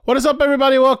What is up,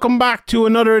 everybody? Welcome back to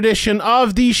another edition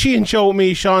of the Sheehan Show with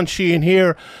me, Sean Sheehan,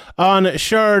 here on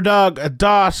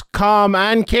Sherdog.com.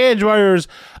 And Cage Warriors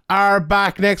are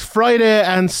back next Friday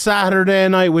and Saturday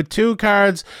night with two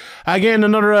cards. Again,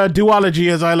 another duology,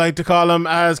 as I like to call them,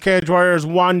 as Cage Warriors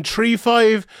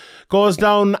 135 goes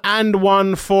down and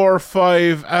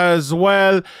 145 as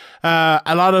well.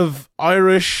 A lot of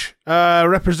Irish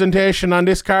representation on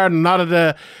this card, and a lot of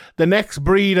the next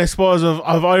breed, I suppose,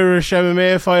 of Irish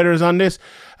MMA fighters on this.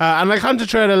 And I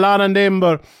concentrate a lot on them,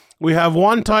 but we have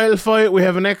one title fight. We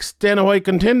have an ex-Dana White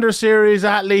Contender Series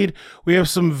athlete. We have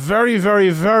some very,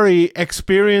 very, very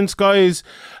experienced guys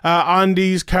on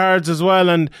these cards as well.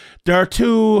 And they're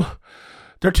two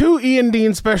Ian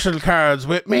Dean special cards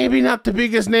with maybe not the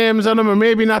biggest names on them, or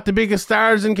maybe not the biggest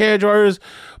stars in Cage Warriors,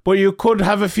 but you could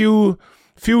have a few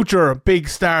future big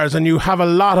stars, and you have a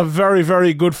lot of very,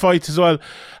 very good fights as well.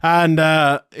 And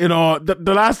the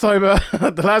last time I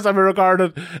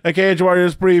recorded a Cage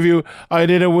Warriors preview, I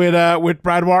did it with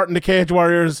Brad Wharton, the Cage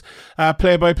Warriors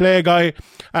play-by-play guy,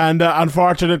 and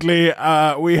unfortunately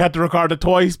we had to record it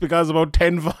twice because about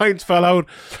 10 fights fell out.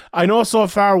 I know so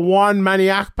far one Manny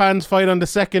Akpan's fight on the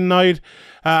second night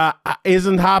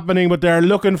isn't happening, but they're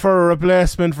looking for a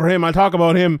replacement for him. I'll talk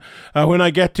about him when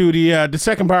I get to the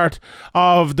second part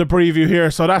of the preview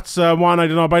here. So that's one. I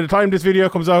don't know, by the time this video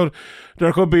comes out,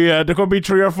 there could be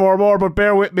 3 or 4 more, but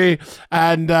bear with me,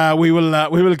 and we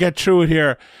will get through it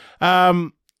here. Let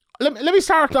me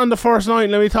start on the first night.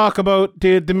 Let me talk about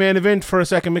the main event for a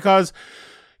second, because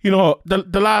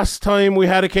the last time we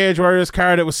had a Cage Warriors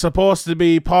card, it was supposed to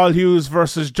be Paul Hughes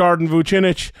versus Jordan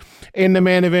Vucinic in the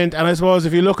main event. And I suppose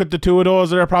if you look at the two of those,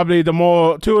 they're probably two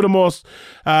of the most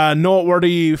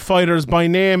noteworthy fighters by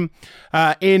name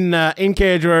in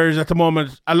Cage Warriors at the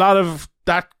moment. A lot of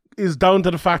that is down to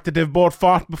the fact that they've both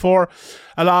fought before.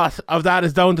 A lot of that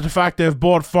is down to the fact they've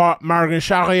both fought Marvin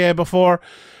Charrier before.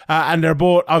 And they're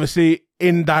both obviously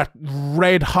in that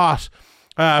red hot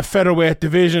featherweight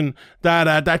division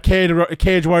that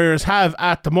Cage Warriors have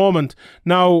at the moment.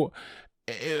 Now,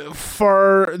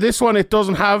 for this one, it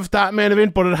doesn't have that main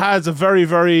event, but it has a very,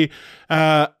 very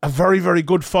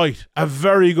good fight. A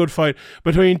very good fight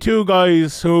between two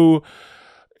guys who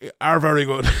are very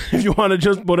good, if you want to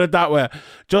just put it that way.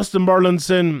 Justin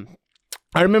Burlinson,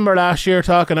 I remember last year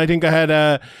talking, I think I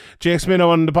had Jake Smino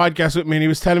on the podcast with me, and he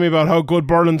was telling me about how good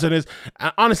Burlinson is.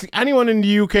 And honestly, anyone in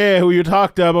the UK who you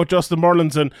talk to about Justin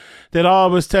Burlinson, they'd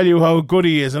always tell you how good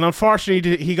he is. And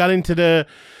unfortunately, he got into the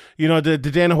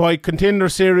Dana White Contender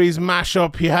Series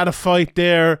mashup. He had a fight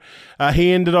there.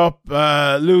 He ended up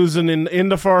losing in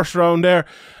the first round there.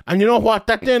 And you know what?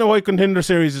 That Dana White Contender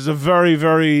Series is a very,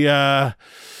 very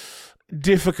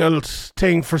difficult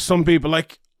thing for some people.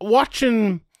 Like,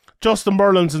 watching Justin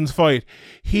Burlinson's fight,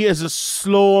 he is a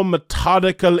slow,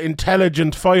 methodical,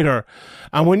 intelligent fighter.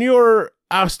 And when you're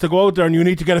asked to go out there and you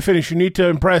need to get a finish, you need to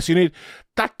impress,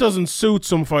 that doesn't suit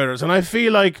some fighters. And I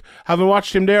feel like, having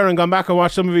watched him there and gone back and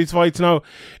watched some of his fights now,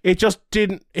 it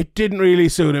didn't really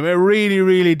suit him. It really,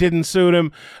 really didn't suit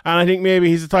him. And I think maybe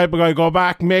he's the type of guy, go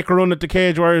back, make a run at the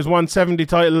Cage Warriors 170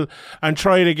 title and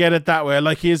try to get it that way.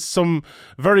 Like, he has some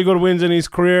very good wins in his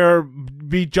career.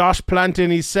 Beat Josh Plant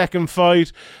in his second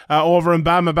fight over in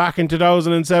Bama back in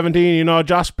 2017.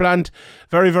 Josh Plant,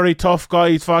 very, very tough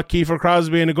guy. He's fought Kiefer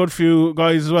Crosby and a good few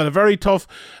guys as well. A very tough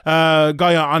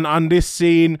guy on this scene.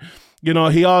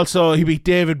 He beat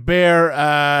David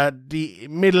Bear the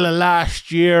middle of last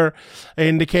year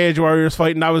in the Cage Warriors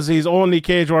fight, and that was his only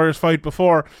Cage Warriors fight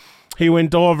before he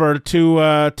went over to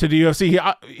the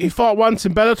UFC. He fought once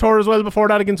in Bellator as well before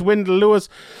that against Wendell Lewis,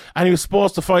 and he was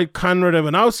supposed to fight Conrad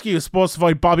Iwanowski. He was supposed to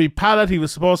fight Bobby Pallett. He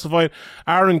was supposed to fight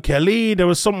Aaron Kelly. There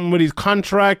was something with his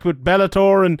contract with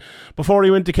Bellator, and before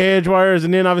he went to Cage Warriors,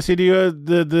 and then obviously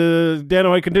the Dana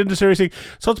White Contender Series thing.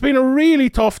 So it's been a really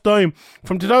tough time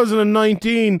from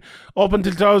 2019 up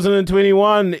until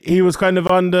 2021. He was kind of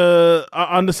on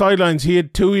the sidelines. He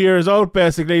had 2 years out,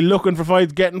 basically, looking for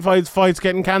fights, getting fights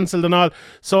getting cancelled and all.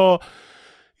 So,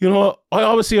 I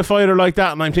always see a fighter like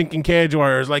that and I'm thinking Cage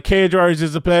Warriors. Like, Cage Warriors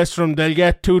is the place for them. They'll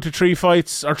get 2 to 3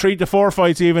 fights, or 3 to 4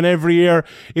 fights even every year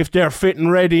if they're fit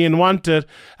and ready and want it,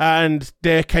 and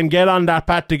they can get on that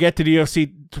path to get to the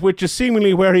UFC, which is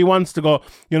seemingly where he wants to go.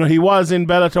 He was in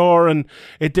Bellator and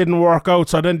it didn't work out,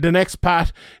 so then the next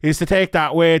path is to take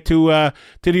that way to the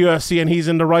UFC, and he's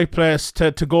in the right place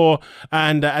to go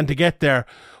and to get there.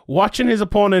 Watching his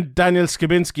opponent Daniel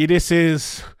Skabinski, this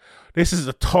is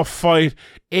a tough fight.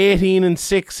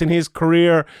 18-6 in his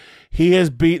career. he has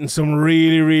beaten some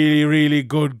really, really, really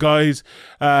good guys.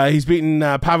 He's beaten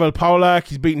Pavel Pawlak.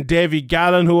 He's beaten Davy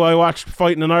Gallen, who I watched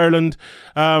fighting in Ireland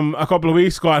a couple of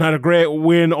weeks ago, and had a great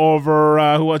win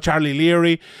over Charlie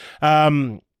Leary.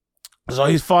 So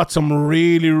he's fought some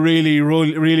really, really,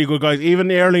 really, really good guys.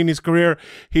 Even early in his career,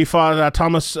 he fought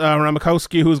Thomas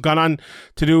Ramakowski, who's gone on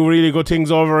to do really good things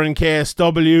over in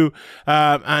KSW.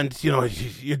 And,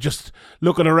 you just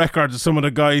look at the records of some of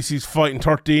the guys he's fighting: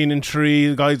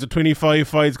 13-3, guys with 25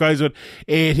 fights, guys with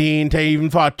 18. He even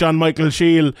fought John Michael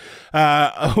Shield,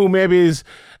 who maybe is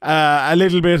a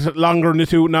little bit longer in the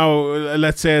tooth now,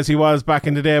 let's say, as he was back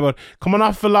in the day. But coming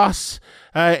off a loss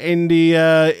in the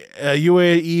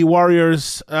UAE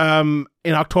Warriors in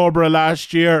October of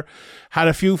last year, had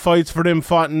a few fights for them,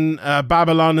 fought in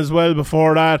Babylon as well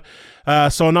before that.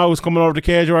 So now he's coming over to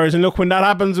Cage Warriors, and look, when that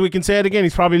happens, we can say it again,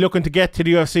 he's probably looking to get to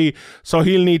the UFC, so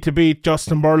he'll need to beat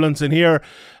Justin Burlinson here.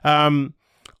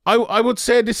 I would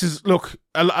say this is, look,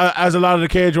 as a lot of the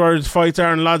Cage Warriors fights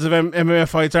are, and lots of MMA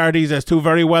fights are, these as two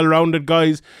very well-rounded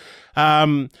guys.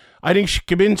 I think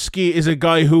Skibinski is a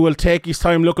guy who will take his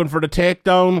time looking for the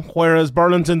takedown, whereas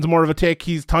Burlinson's more of a take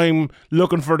his time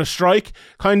looking for the strike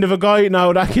kind of a guy.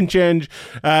 Now, that can change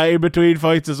in between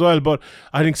fights as well, but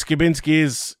I think Skibinski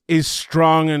is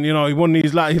strong, and, he won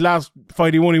his last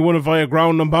fight, he won it via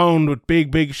ground and pound with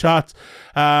big shots.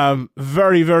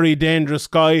 Very, very dangerous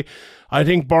guy. I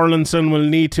think Burlinson will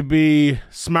need to be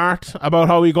smart about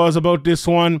how he goes about this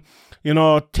one.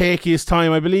 Take his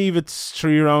time. I believe it's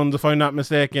 3 rounds, if I'm not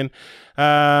mistaken.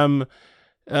 It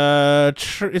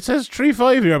says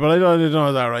 3-5 here, but I don't know,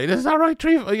 is that right? Is that right?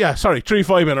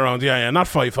 3-5 in rounds. Yeah, not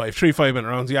 5-5. 3-5 in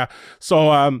rounds. Yeah.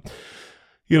 So,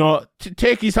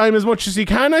 take his time as much as he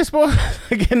can, I suppose.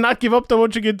 Again, not give up too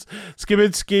much against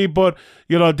Skibinski, but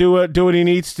do what he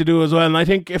needs to do as well. And I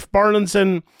think if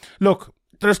Burlinson, look,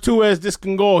 there's two ways this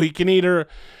can go. He can either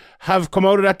have come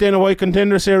out of that Dana White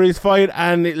Contender Series fight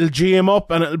and it'll G him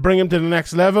up and it'll bring him to the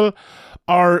next level,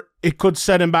 or it could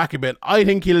set him back a bit. I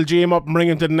think he'll G him up and bring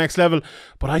him to the next level,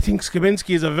 but I think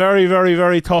Skibinski is a very, very,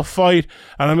 very tough fight,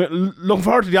 and I'm looking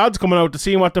forward to the odds coming out to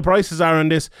see what the prices are in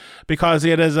this, because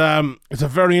it's a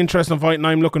very interesting fight, and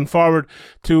I'm looking forward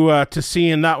to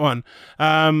seeing that one.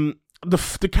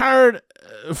 The card,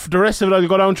 the rest of it I'll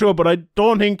go down through it, but I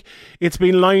don't think it's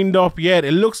been lined up yet.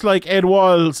 It looks like Ed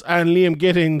Walls and Liam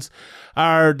Gittins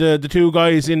are the two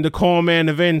guys in the co-main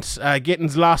event.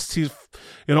 Gittins lost his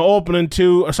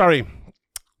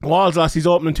Walls lost his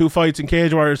opening 2 fights in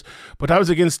Cage Warriors, but that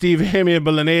was against Steve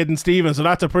Amiable and Aidan Stevens, so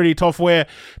that's a pretty tough way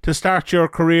to start your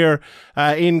career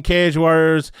in Cage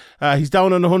Warriors. He's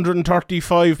down on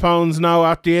 135 pounds now.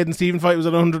 After the Aidan Stevens fight was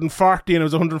at 140, and it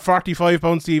was 145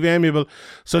 pounds Steve Amiable,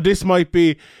 so this might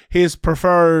be his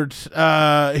preferred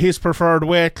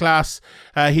weight class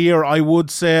here, I would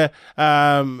say.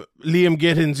 Liam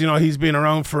Gittins, he's been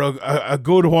around for a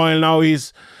good while now.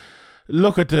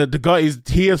 Look at the guys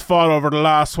he has fought over the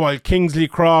last while. Kingsley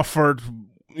Crawford,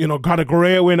 got a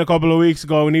great win a couple of weeks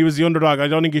ago when he was the underdog. I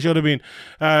don't think he should have been.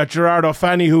 Gerardo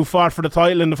Fanny, who fought for the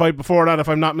title in the fight before that, if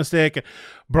I'm not mistaken.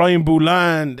 Brian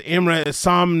Bouland, Imre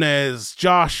Somnes,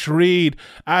 Josh Reed,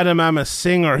 Adam Amos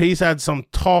Singer. He's had some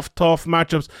tough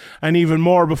matchups, and even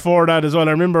more before that as well.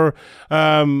 I remember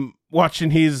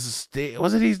watching his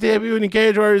debut in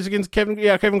Cage Warriors against Kevin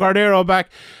Cordero back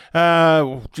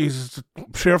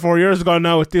 3 or 4 years ago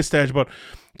now at this stage. But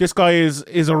this guy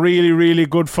is a really, really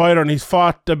good fighter, and he's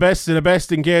fought the best of the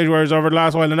best in Cage Warriors over the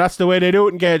last while, and that's the way they do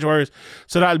it in Cage Warriors.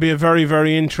 So that'll be a very,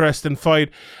 very interesting fight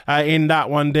in that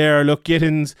one there. Look,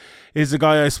 Gittins is a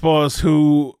guy, I suppose,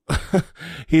 who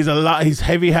he's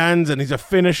heavy hands, and he's a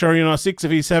finisher. 6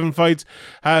 of his 7 fights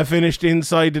finished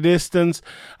inside the distance.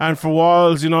 And for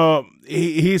Walls,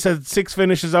 he's had 6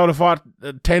 finishes out of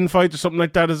 10 fights or something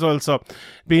like that as well. So it'd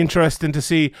be interesting to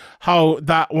see how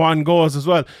that one goes as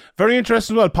well. Very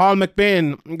interesting as well. Paul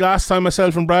McBain, last time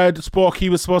myself and Brad spoke, he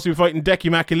was supposed to be fighting Decky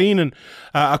McAleenan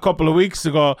a couple of weeks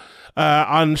ago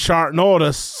on short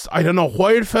notice. I don't know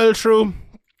why it fell through.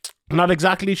 Not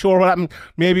exactly sure what happened.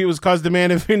 Maybe it was because the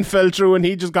main event fell through and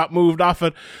he just got moved off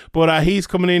it. But he's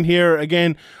coming in here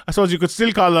again. I suppose you could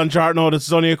still call it on short notice.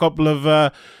 It's only a couple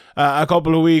of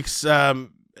weeks of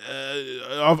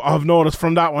notice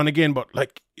from that one again. But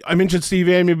like I mentioned, Steve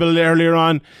Amiable earlier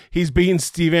on. He's beaten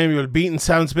Steve Amiable, beaten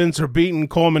Sam Spencer, beaten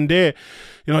Coleman Day.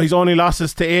 His only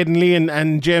losses to Aidan Lee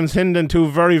and James Hinden, 2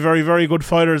 very, very, very good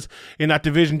fighters in that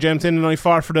division. James Hinden only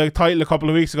fought for the title a couple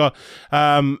of weeks ago.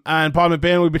 And Paul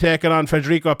McBain will be taking on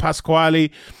Federico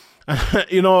Pasquale.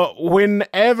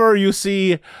 Whenever you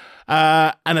see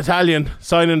an Italian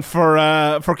signing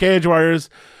for Cage Warriors,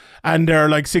 and they're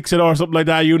like 6-0 or something like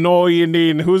that, you know Ian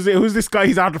Dean, who's this guy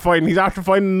he's after fighting? He's after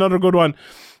fighting another good one.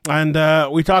 And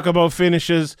we talk about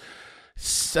finishes.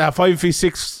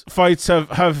 5v6 fights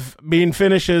have been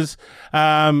finishes.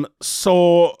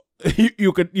 So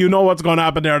you know what's going to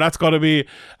happen there. That's got to be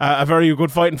a very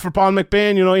good fight. And for Paul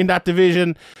McBain, you know, in that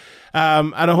division,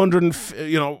 at 100,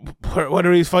 you know,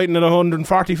 whether he's fighting at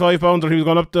 145 pounds or he was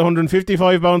going up to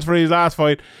 155 pounds for his last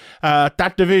fight,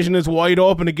 that division is wide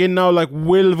open again now. Like,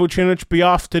 will Vucinic be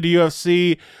off to the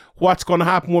UFC? What's going to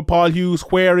happen with Paul Hughes?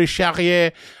 Where is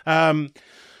Charrier?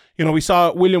 You know, we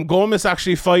saw William Gomez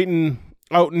actually fighting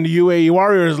out in the UAE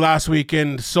Warriors last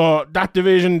weekend. So that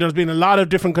division, there's been a lot of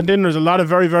different contenders, a lot of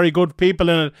very, very good people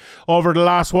in it over the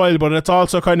last while, but it's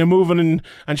also kind of moving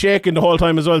and shaking the whole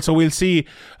time as well. So we'll see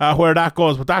where that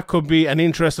goes. But that could be an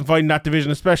interesting fight in that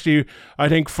division, especially, I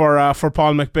think, for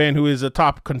Paul McBain, who is a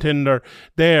top contender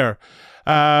there.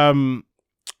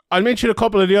 I'll mention a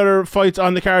couple of the other fights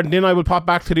on the card, and then I will pop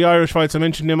back to the Irish fights. I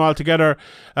mentioned them all together.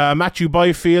 Matthew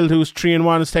Byfield, who's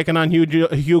 3-1, is taking on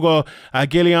Hugo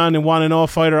Guillon, a 1-0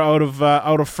 fighter out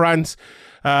of France.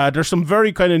 There's some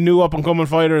very kind of new up-and-coming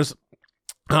fighters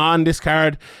on this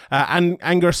card.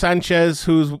 Anger Sanchez,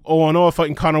 who's 0-0,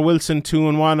 fighting Conor Wilson,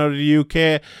 2-1 out of the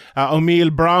UK. O'Meal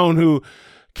Brown, who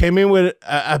came in with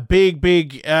a big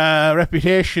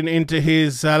reputation into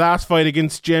his last fight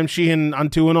against James Sheehan on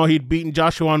 2-0. He'd beaten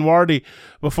Joshua Wardy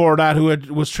before that, who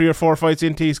was 3 or 4 fights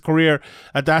into his career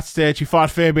at that stage. He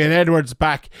fought Fabian Edwards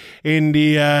back in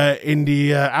the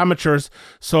amateurs.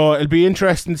 So it'll be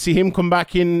interesting to see him come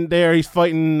back in there. He's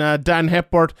fighting Dan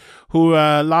Hepworth, who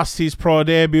lost his pro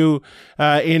debut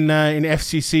in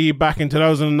FCC back in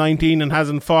 2019 and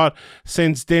hasn't fought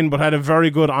since then, but had a very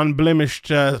good unblemished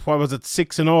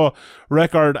 6-0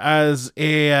 record as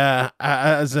an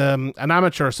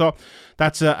amateur. So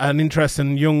that's an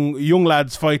interesting young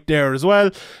lads fight there as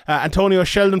well. Antonio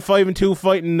Sheldon 5-2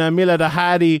 fighting Milad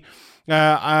Ahadi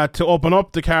to open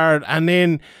up the card, and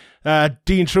then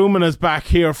Dean Truman is back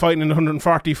here fighting in the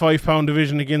 145 pound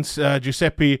division against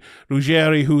Giuseppe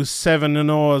Ruggeri, who's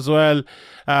 7-0 as well.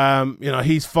 You know,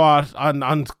 he's fought on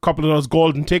a couple of those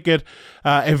golden ticket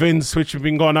events which have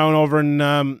been going on over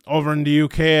in the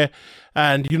UK.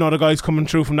 And, you know, the guys coming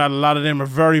through from that, a lot of them are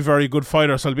very, very good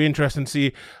fighters. So it'll be interesting to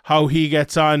see how he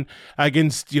gets on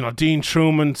against, you know, Dean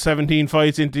Truman, 17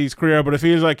 fights into his career. But it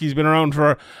feels like he's been around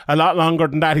for a lot longer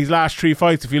than that. His last 3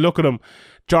 fights, if you look at him,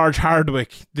 George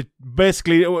Hardwick,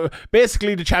 basically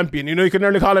the champion. You know, you can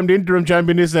nearly call him the interim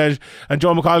champion this stage. And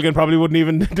Joe McColgan probably wouldn't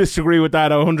even disagree with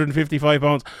that at 155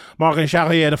 pounds. Morgan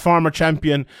Charrier, the former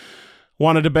champion,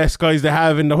 one of the best guys they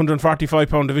have in the 145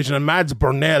 pound division. And Mads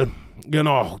Burnell, you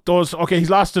know, he's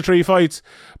lost the 3 fights,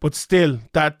 but still,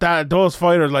 that those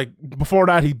fighters, like, before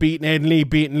that, he'd beaten Aidan Lee,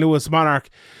 beaten Lewis Monarch,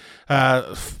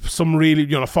 some really,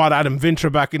 you know, fought Adam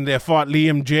Vinter back in there, fought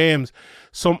Liam James,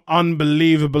 some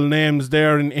unbelievable names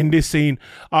there in this scene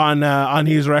on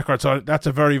his record. So that's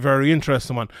a very, very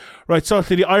interesting one. Right, so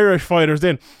to the Irish fighters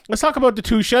then. Let's talk about the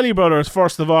 2 Shelley brothers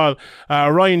first of all.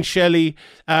 Ryan Shelley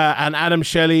and Adam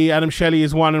Shelley. Adam Shelley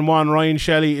is 1-1. Ryan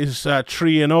Shelley is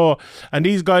 3-0. And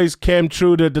these guys came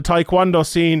through the taekwondo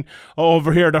scene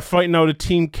over here. They're fighting out of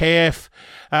Team KF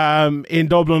in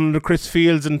Dublin under Chris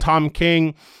Fields and Tom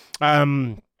King.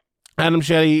 Adam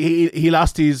Shelley, he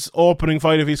lost his opening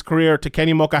fight of his career to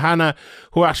Kenny Mokahana,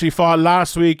 who actually fought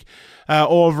last week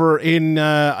over in,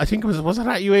 I think was it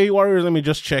at UAE Warriors? Let me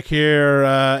just check here.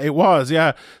 It was,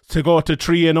 yeah, to go to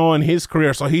 3-0 in his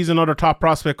career. So he's another top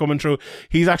prospect coming through.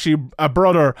 He's actually a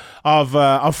brother of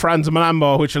Franz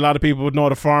Malambo, which a lot of people would know,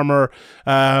 the former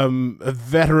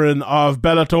veteran of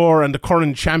Bellator and the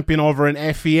current champion over in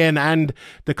FEN and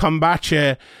the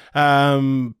Combache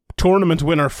tournament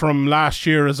winner from last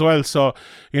year as well. So,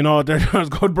 you know, there's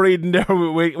good breeding there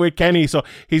with Kenny. So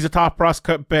he's a top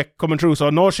prospect coming through.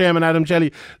 So no shame in Adam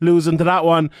Shelley losing to that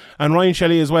one. And Ryan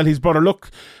Shelley as well, his brother.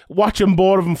 Look, watching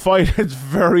both of them fight, it's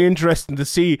very interesting to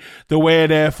see the way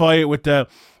they fight with the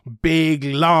big,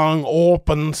 long,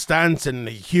 open stance and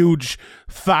the huge,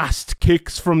 fast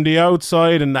kicks from the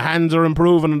outside, and the hands are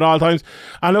improving at all times.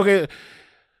 And look,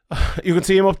 you can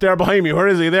see him up there behind me. Where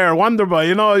is he there? Wonderboy.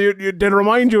 You know, they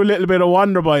remind you a little bit of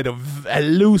Wonderboy. The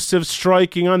elusive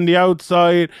striking on the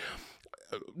outside.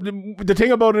 The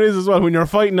thing about it is as well, when you're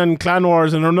fighting in Clan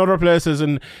Wars and in other places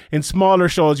and in smaller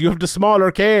shows, you have the smaller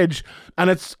cage, and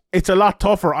it's a lot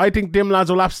tougher. I think them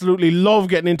lads will absolutely love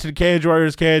getting into the Cage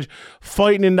Warriors cage,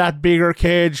 fighting in that bigger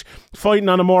cage, fighting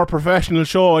on a more professional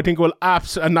show. I think will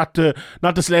and not to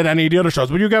slate any of the other shows,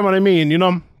 but you get what I mean, you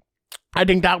know. I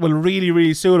think that will really,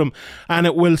 really suit him, and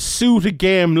it will suit a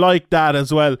game like that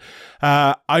as well.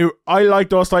 I like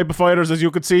those type of fighters, as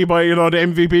you could see by, the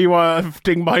MVP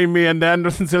thing behind me and the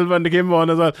Anderson Silva and the Kim one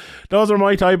as well. Those are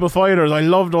my type of fighters. I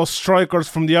love those strikers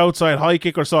from the outside, high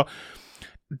kickers. So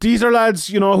these are lads,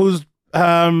 whose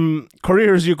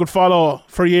careers you could follow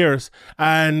for years,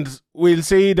 and we'll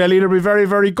see they'll either be very,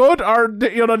 very good or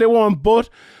they won't. But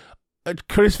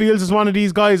Chris Fields is one of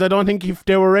these guys. I don't think if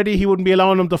they were ready, he wouldn't be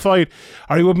allowing them to fight,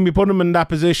 or he wouldn't be putting them in that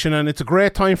position. And it's a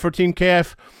great time for Team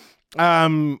KF.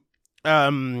 What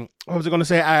was I going to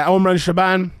say? Omran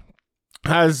Shaban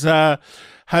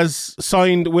has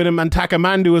signed with him, and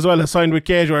Takamandu as well has signed with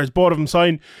Cage Warriors. Both of them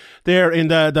signed there in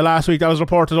the last week. That was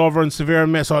reported over in Severe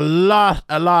Miss. So a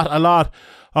lot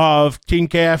of Team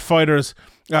KF fighters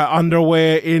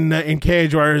underway in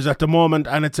Cage Warriors at the moment,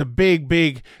 and it's a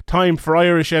big time for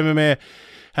Irish MMA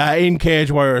in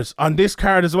Cage Warriors. On this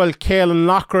card as well, Caelan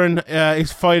Loughran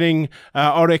is fighting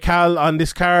Orekal on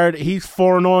this card. He's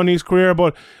 4-0 in his career,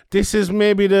 but this is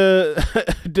maybe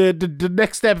the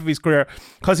next step of his career,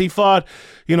 because he fought,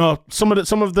 some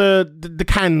of the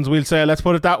cans, we'll say, let's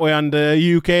put it that way, on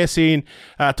the UK scene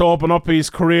to open up his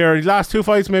career. His last two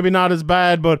fights maybe not as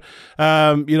bad, but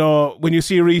when you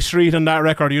see Reece Street on that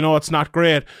record, it's not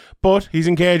great. But he's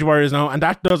in Cage Warriors now, and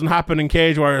that doesn't happen in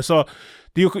Cage Warriors. So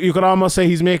you could almost say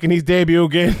he's making his debut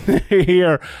again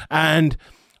here. And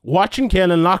watching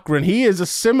Caelan Loughran, he is a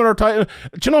similar type.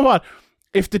 Do you know what?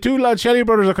 If the two lads, Shelley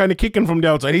brothers, are kind of kicking from the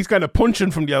outside, he's kind of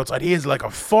punching from the outside. He is like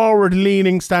a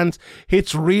forward-leaning stance,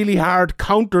 hits really hard,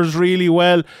 counters really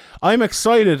well. I'm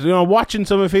excited, watching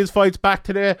some of his fights back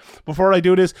today before I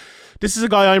do this. This is a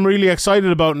guy I'm really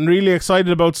excited about, and really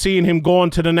excited about seeing him going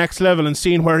to the next level and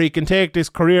seeing where he can take this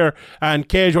career, and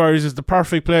Cage Warriors is the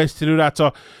perfect place to do that.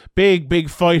 So big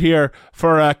fight here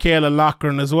for Caelan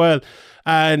Loughran as well.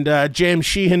 And James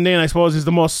Sheehan then, I suppose, is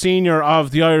the most senior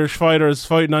of the Irish fighters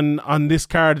fighting on this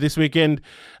card this weekend.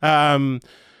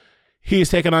 He's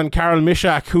taken on Karol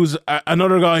Mishak, who's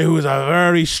another guy who is a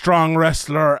very strong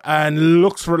wrestler and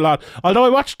looks for a lot. Although I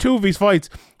watched two of his fights,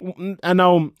 and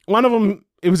now one of them,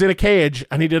 it was in a cage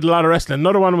and he did a lot of wrestling.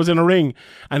 Another one was in a ring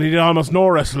and he did almost no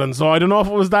wrestling. So I don't know if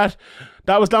it was that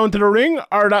was down to the ring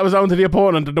or that was down to the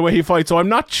opponent and the way he fights. So I'm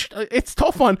not... It's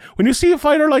tough one. When you see a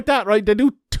fighter like that, right, they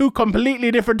do two completely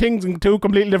different things in two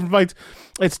completely different fights.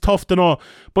 It's tough to know.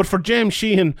 But for James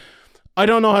Sheehan, I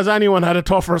don't know has anyone had a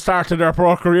tougher start to their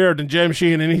pro career than James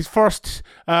Sheehan. In his first...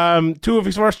 two of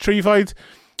his first three fights,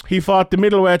 he fought the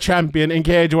middleweight champion in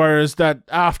Cage Warriors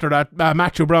after that,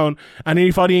 Matthew Brown, and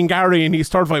he fought Ian Gary in his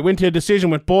third fight, went to a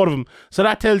decision with both of them. So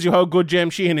that tells you how good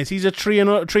James Sheehan is. He's a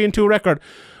 3-2 record,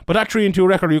 but that 3-2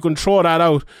 record, you can throw that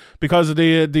out because of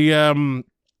the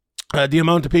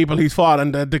amount of people he's fought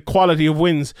and the quality of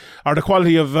wins, or the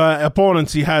quality of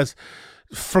opponents he has.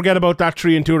 Forget about that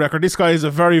 3-2 record. This guy is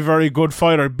a very, very good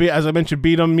fighter. As I mentioned,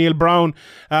 beat Emil Brown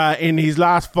in his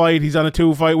last fight. He's on a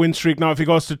 2-fight win streak now. If he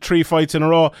goes to 3 fights in a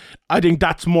row, I think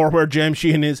that's more where James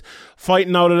Sheehan is.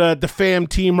 Fighting out of the famed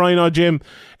Team Rhino gym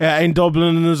in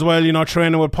Dublin as well,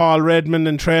 training with Paul Redmond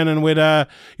and training with,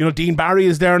 Dean Barry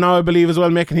is there now, I believe, as well,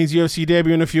 making his UFC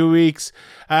debut in a few weeks.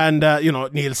 And,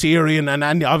 Neil Seary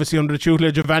and obviously under the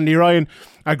tutelage of Andy Ryan.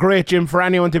 A great gym for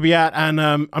anyone to be at, and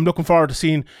I'm looking forward to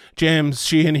seeing James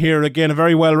Sheehan here again. A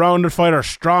very well-rounded fighter,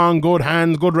 strong, good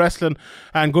hands, good wrestling,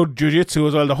 and good jiu-jitsu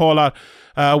as well, the whole lot.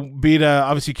 Beat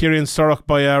obviously Kieran Sturrock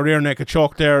by a rear naked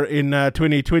choke there in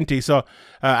 2020. So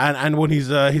and won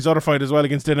his other fight as well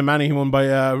against Dylan Manning. He won by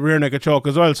a rear naked choke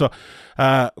as well. So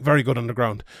very good on the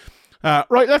ground.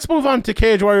 Right, let's move on to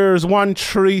Cage Warriors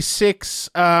 136.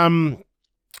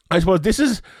 I suppose this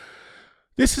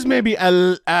is maybe a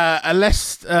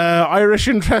less Irish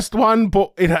interest one,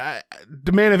 but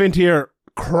the main event here,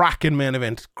 cracking main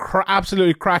event,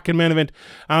 absolutely cracking main event,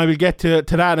 and I will get to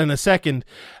that in a second.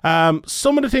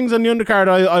 Some of the things on the undercard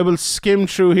I will skim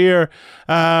through here.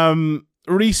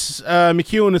 Rhys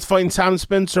McEwen is fighting Sam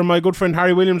Spencer. My good friend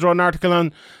Harry Williams wrote an article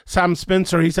on Sam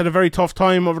Spencer. He's had a very tough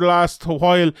time over the last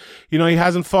while. He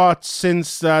hasn't fought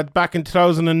since back in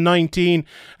 2019,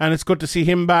 and it's good to see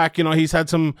him back. He's had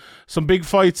some big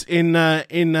fights in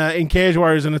Cage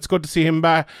Warriors, and it's good to see him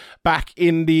back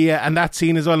in the and that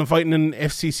scene as well, and fighting in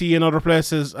FCC and other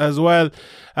places as well.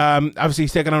 Obviously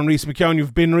he's taking on Rhys McEwen.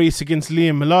 You've been Rhys against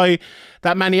Liam Malloy.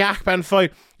 That Manny Akban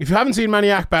fight, if you haven't seen Manny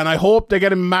Akban, I hope they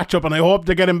get him a match up, and I hope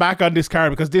they get him back on this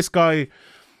card, because this guy,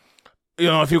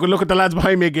 if you could look at the lads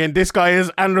behind me again, this guy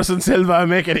is Anderson Silva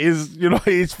making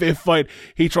his fifth fight.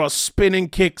 He throws spinning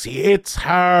kicks, he hits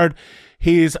hard,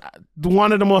 he's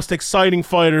one of the most exciting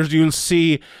fighters you'll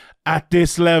see at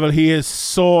this level. He is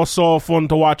so fun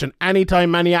to watch, and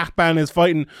anytime Manny Akban is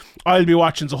fighting, I'll be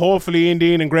watching. So hopefully Ian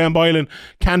Dean and Graham Boylan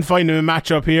can find him a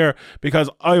matchup here, because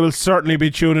I will certainly be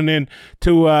tuning in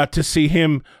to see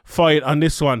him fight on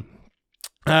this one.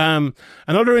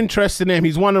 Another interesting name,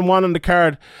 he's 1-1 on the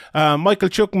card, Michael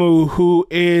Chukmu, who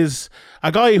is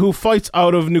a guy who fights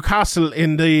out of Newcastle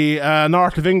in the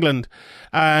north of England,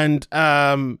 and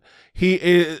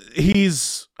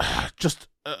he's just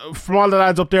from all the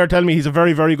lads up there telling me he's a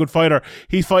very, very good fighter.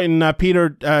 He's fighting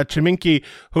Peter Chiminki,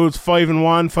 who's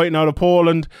 5-1, fighting out of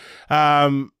Poland.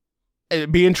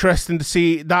 It'd be interesting to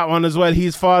see that one as well.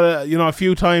 He's fought a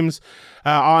few times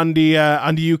on the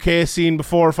UK scene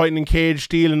before, fighting in Cage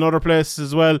Steel and other places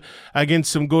as well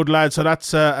against some good lads. So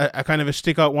that's a kind of a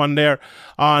stick out one there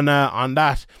on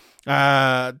that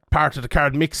part of the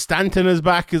card. Mick Stanton is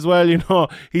back as well.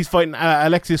 He's fighting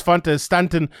Alexis Fontes.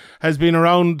 Stanton has been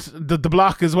around the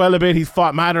block as well a bit. He's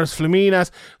fought Matters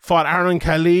Flaminas, fought Aaron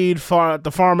Khalid, fought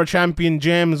the former champion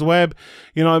James Webb.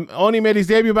 Only made his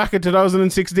debut back in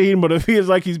 2016, but it feels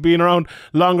like he's been around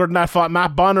longer than that. Fought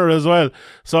Matt Bonner as well.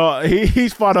 So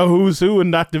he's fought a who's who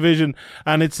in that division,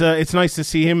 and it's nice to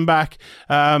see him back.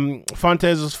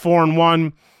 Fontes is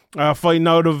 4-1. Fighting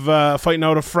out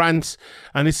of France,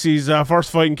 and this is his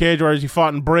first fight in cage warriors. He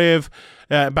fought in Brave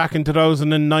back in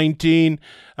 2019.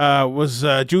 Was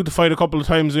due to fight a couple of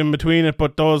times in between it,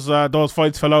 but those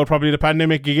fights fell out. Probably the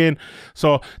pandemic again.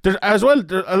 So there's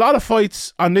a lot of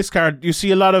fights on this card. You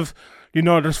see a lot of.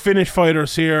 There's Finnish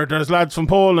fighters here, there's lads from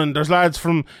Poland, there's lads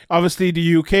from obviously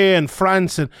the UK and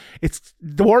France, and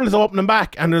the world is opening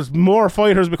back, and there's more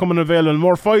fighters becoming available,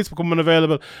 more fights becoming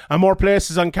available, and more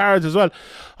places on cards as well.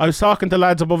 I was talking to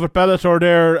lads above at Bellator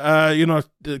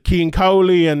there, Keane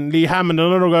Cowley and Lee Hammond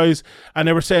and other guys, and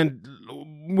they were saying,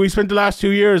 we spent the last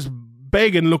 2 years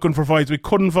begging, looking for fights. We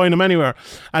couldn't find them anywhere,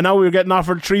 and now we're getting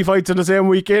offered 3 fights in the same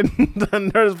weekend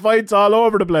and there's fights all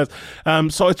over the place.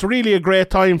 So it's really a great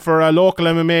time for local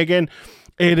MMA again.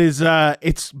 It is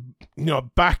it's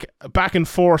back in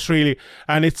force really,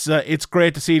 and it's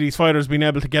great to see these fighters being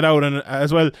able to get out, and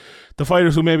as well the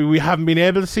fighters who maybe we haven't been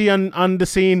able to see on the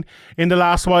scene in the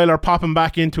last while are popping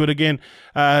back into it again.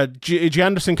 G.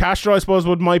 Anderson Castro, I suppose,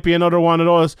 might be another one of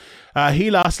those. He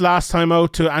lost last time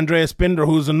out to Andreas Binder,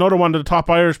 who's another one of the top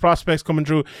Irish prospects coming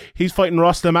through. He's fighting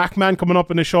Rustam Akman coming up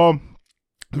in the show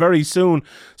very soon,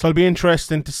 so it'll be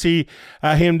interesting to see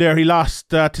him there. He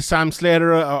lost to Sam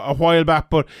Slater a while back,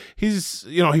 but he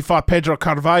fought Pedro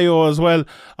Carvalho as well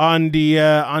on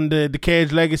the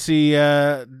Cage Legacy,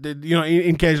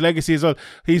 in Cage Legacy as well.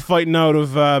 He's fighting out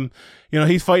of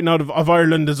of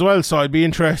Ireland as well, so it'd be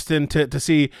interesting to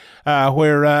see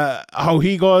how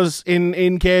he goes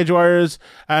in Cage Warriors,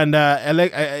 and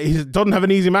he doesn't have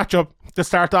an easy matchup to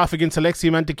start off against Alexei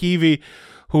Mantekivi,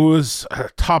 who was a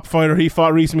top fighter. He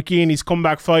fought Reese McKean. He's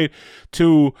comeback fight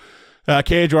to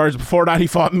Cage Warriors. Before that, he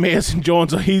fought Mason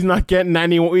Jones, so he's not getting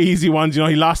any easy ones.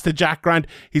 He lost to Jack Grant.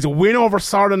 He's a win over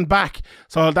Soren Back,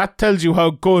 so that tells you how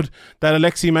good that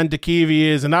Alexei Mantekivi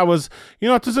is. And that was, it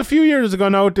was a few years ago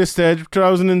now at this stage,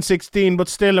 2016, but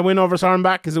still a win over Soren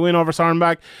Back is a win over Soren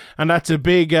Back, and that's a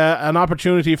big an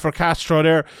opportunity for Castro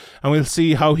there, and we'll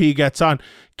see how he gets on.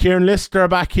 Kieran Lister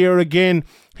back here again.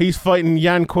 He's fighting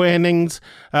Jan Koenings,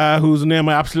 whose name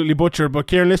I absolutely butchered, but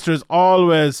Kieran Lister is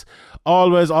always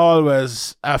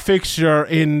a fixture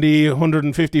in the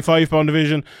 155-pound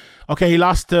division. Okay, he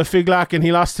lost to Figlak and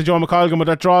he lost to Joe McColgan, but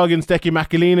that draw against Decky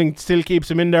McAleen still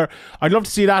keeps him in there. I'd love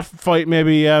to see that fight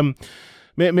maybe ran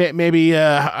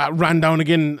down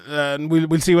again.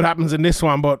 We'll see what happens in this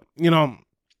one, but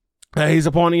his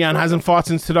opponent Jan hasn't fought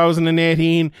since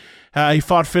 2018. He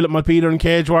fought Philip Malpeter in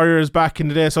Cage Warriors back in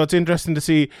the day, so it's interesting to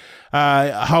see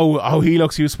how he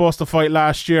looks. He was supposed to fight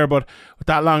last year, but with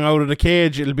that long out of the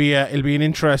cage, it'll be an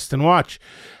interesting watch.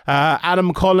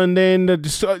 Adam Cullen then,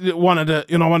 one of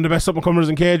the best up and comers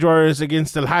in Cage Warriors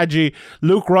against El Hadji.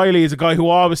 Luke Riley is a guy who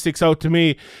always sticks out to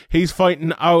me. He's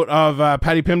fighting out of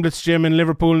Paddy Pimblett's gym in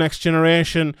Liverpool, Next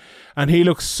Generation, and he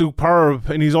looks superb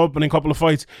in his opening couple of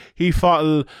fights. He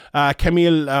fought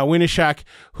Camille Winishak,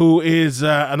 who is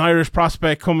an Irish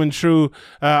prospect coming through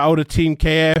out of Team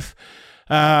KF,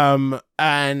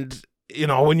 and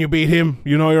when you beat him,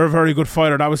 you're a very good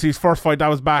fighter. That was his first fight. That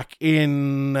was back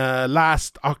in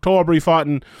last October. He fought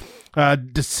in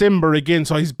December again,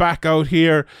 so he's back out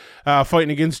here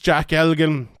fighting against Jack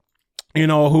Elgin,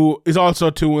 who is also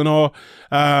 2-0,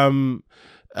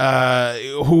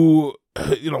 who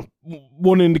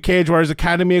won in the Cage Warriors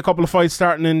Academy a couple of fights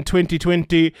starting in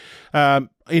 2020.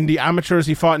 In the amateurs,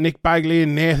 he fought Nick Bagley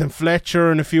and Nathan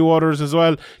Fletcher and a few others as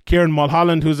well. Kieran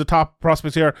Mulholland, who's a top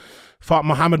prospect here, fought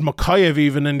Muhammad Mokayev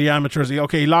even in the amateurs.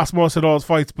 He lost most of those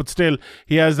fights, but still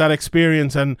he has that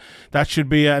experience, and that should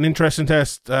be an interesting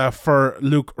test for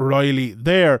Luke Riley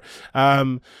there.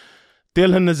 Dylan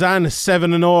Nazan is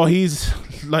 7-0. He's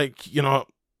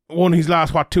won his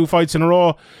last 2 fights in a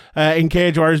row in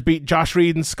Cage Warriors, beat Josh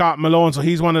Reed and Scott Malone, so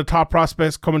he's one of the top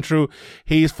prospects coming through.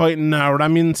 He's fighting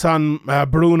Raminsan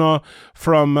Bruno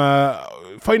from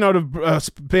fighting out of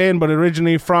Spain, but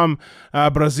originally from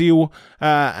Brazil,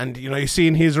 and you're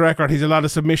seeing his record. He's a lot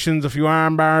of submissions, a few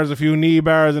arm bars, a few knee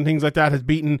bars and things like that. Has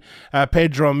beaten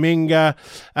Pedro Minga,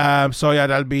 so yeah,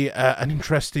 that'll be an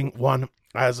interesting one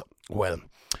as well.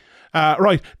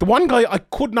 Right, the one guy I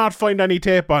could not find any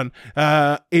tape on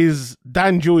is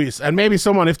Dan Juice, and maybe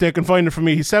someone, if they can find it for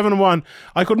me. He's 7-1.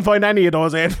 I couldn't find any of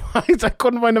those 8 fights. I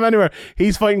couldn't find him anywhere.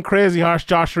 He's fighting crazy harsh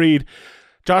Josh Reed.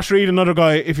 Josh Reed, another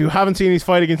guy, if you haven't seen his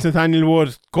fight against Nathaniel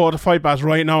Wood, go to Fight Pass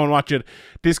right now and watch it.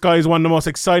 This guy is one of the most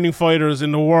exciting fighters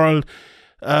in the world.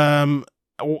 One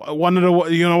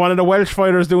of the Welsh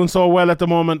fighters doing so well at the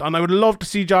moment, and I would love to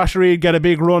see Josh Reed get a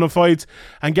big run of fights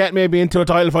and get maybe into a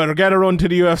title fight or get a run to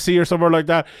the UFC or somewhere like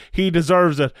that. He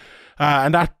deserves it.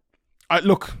 Josh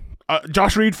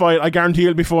Reed fight, I guarantee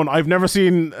it'll be fun. I've never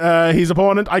seen his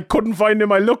opponent. I couldn't find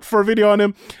him. I looked for a video on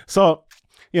him. So,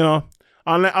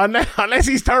 unless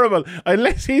he's terrible,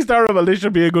 this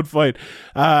should be a good fight.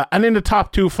 And in the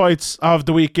top 2 fights of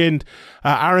the weekend,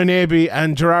 Aaron Abbey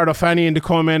and Gerardo Fanny in the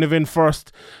co-main event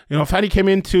first. Fanny came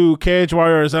into Cage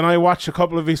Warriors, and I watched a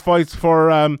couple of his fights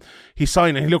for his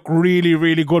signing. He looked really,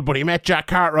 really good, but he met Jack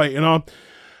Cartwright,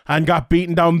 and got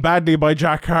beaten down badly by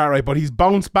Jack Cartwright, but he's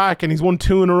bounced back and he's won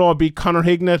 2 in a row, beat Conor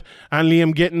Hignett and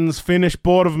Liam Gittins, finished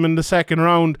both of them in the second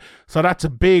round. So that's a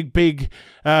big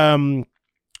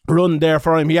run there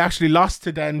for him. He actually lost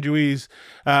to Dan Juiz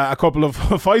a couple of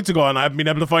fights ago, and I haven't been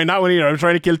able to find that one either. I was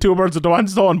trying to kill 2 birds with the one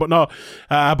stone, but no.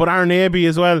 But Aaron Abbey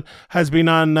as well has been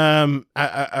on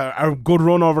a good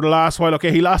run over the last while.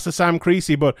 Okay, he lost to Sam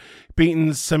Creasy, but beating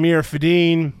Samir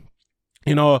Fedine,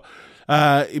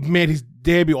 he made his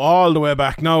debut all the way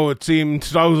back now, it seemed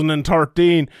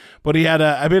 2013, but he had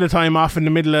a bit of time off in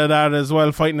the middle of that as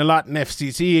well, fighting a lot in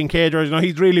FCC and Cage Warriors.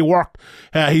 He's really worked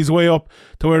his way up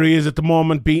to where he is at the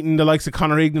moment, beating the likes of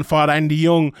Conor Higgins, fought Andy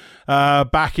Young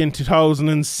back in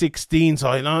 2016.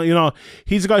 So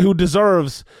he's a guy who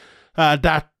deserves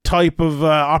that type of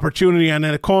opportunity, and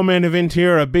in a co-main event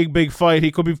here, a big fight.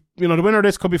 He could be, the winner of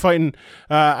this could be fighting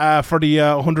for the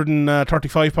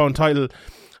 135 pound title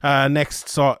next.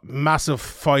 So massive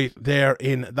fight there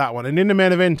in that one. And in the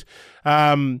main event,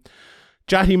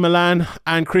 Jati Milan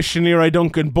and Christian Leroy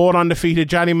Duncan, both undefeated.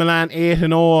 Jati Milan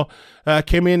 8-0,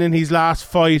 came in his last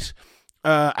fight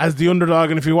as the underdog,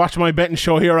 and if you watch my betting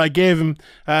show here, I gave him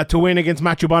to win against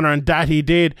Matthew Bonner, and that he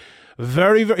did.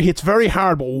 It's very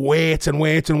hard, but waits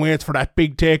for that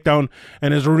big takedown,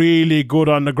 and is really good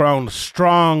on the ground.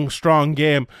 Strong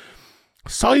game.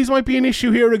 Size might be an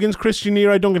issue here against Christian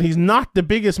Leroy Duncan. He's not the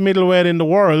biggest middleweight in the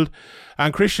world,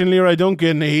 and Christian Leroy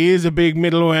Duncan, he is a big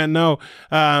middleweight now.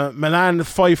 Milan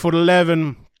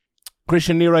 5'11",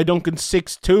 Christian Leroy Duncan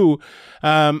 6'2",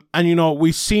 and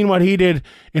we've seen what he did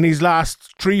in his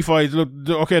last 3 fights. Look,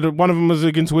 okay, one of them was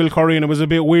against Will Curry, and it was a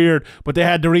bit weird, but they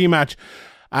had the rematch.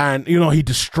 And, he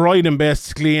destroyed him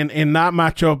basically in that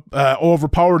matchup,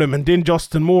 overpowered him. And then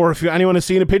Justin Moore, if anyone has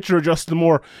seen a picture of Justin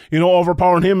Moore,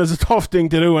 overpowering him is a tough thing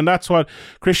to do. And that's what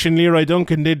Christian Leroy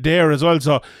Duncan did there as well.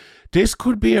 So this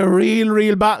could be a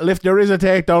real battle if there is a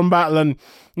takedown battle. And,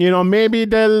 maybe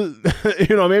they'll,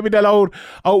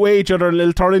 outweigh each other, and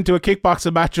it'll turn into a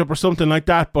kickboxing matchup or something like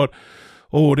that. But,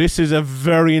 this is a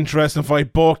very interesting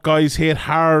fight. Both guys hit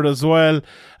hard as well.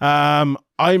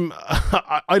 I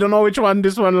don't know which way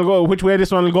this one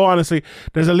will go, honestly.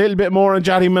 There's a little bit more on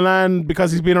Jati Milan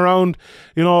because he's been around,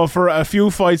 for a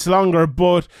few fights longer,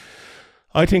 but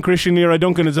I think Christian Leroy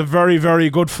Duncan is a very,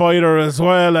 very good fighter as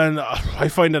well, and I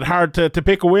find it hard to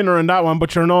pick a winner in that one,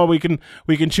 but we can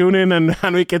tune in and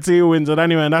we can see who wins it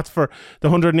anyway, and that's for the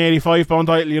 185 pound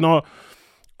title.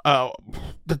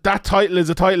 That title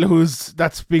is a title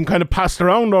that's been kind of passed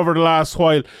around over the last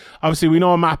while. Obviously, we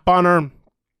know Matt Bonner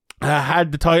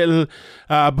had the title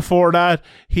before that.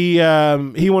 He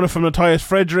won it from Matthias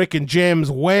Frederick, and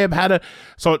James Webb had it.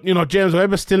 So, James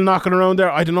Webb is still knocking around there.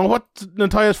 I don't know what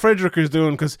Matthias Frederick is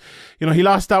doing, because, he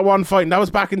lost that one fight, and that was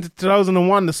back in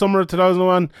 2001, the summer of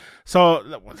 2001.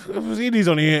 So,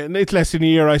 it's less than a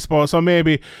year, I suppose. So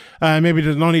maybe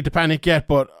there's no need to panic yet,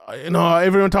 but,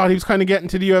 everyone thought he was kind of getting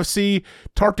to the UFC.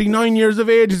 39 years of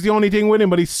age is the only thing with him,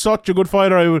 but he's such a good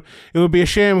fighter. It would be a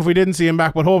shame if we didn't see him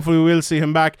back, but hopefully we will see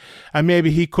him back and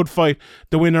maybe he could fight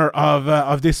the winner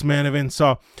of this main event.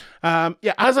 So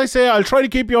as I say, I'll try to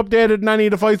keep you updated on any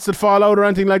of the fights that fall out or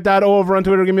anything like that over on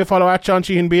Twitter. Give me a follow at Sean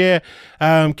Sheehan BA.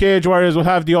 Cage Warriors will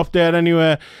have the update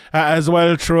anyway as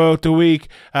well throughout the week,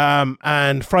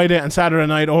 and Friday and Saturday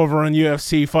night over on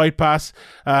UFC Fight Pass.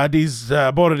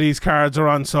 Both of these cards are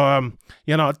on, so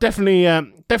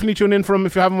definitely tune in for them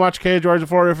if you haven't watched Cage Warriors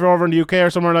before. If you're over in the UK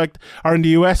or in the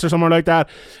US or somewhere like that,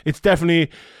 it's definitely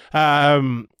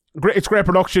great. It's great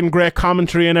production, great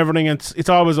commentary and everything. It's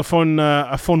always a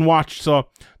fun watch. So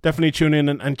definitely tune in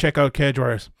and check out Cage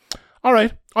Warriors. All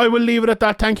right, I will leave it at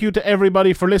that. Thank you to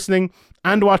everybody for listening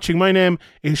and watching. My name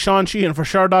is Sean Sheehan for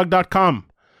ShareDog.com,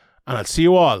 and I'll see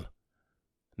you all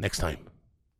next time.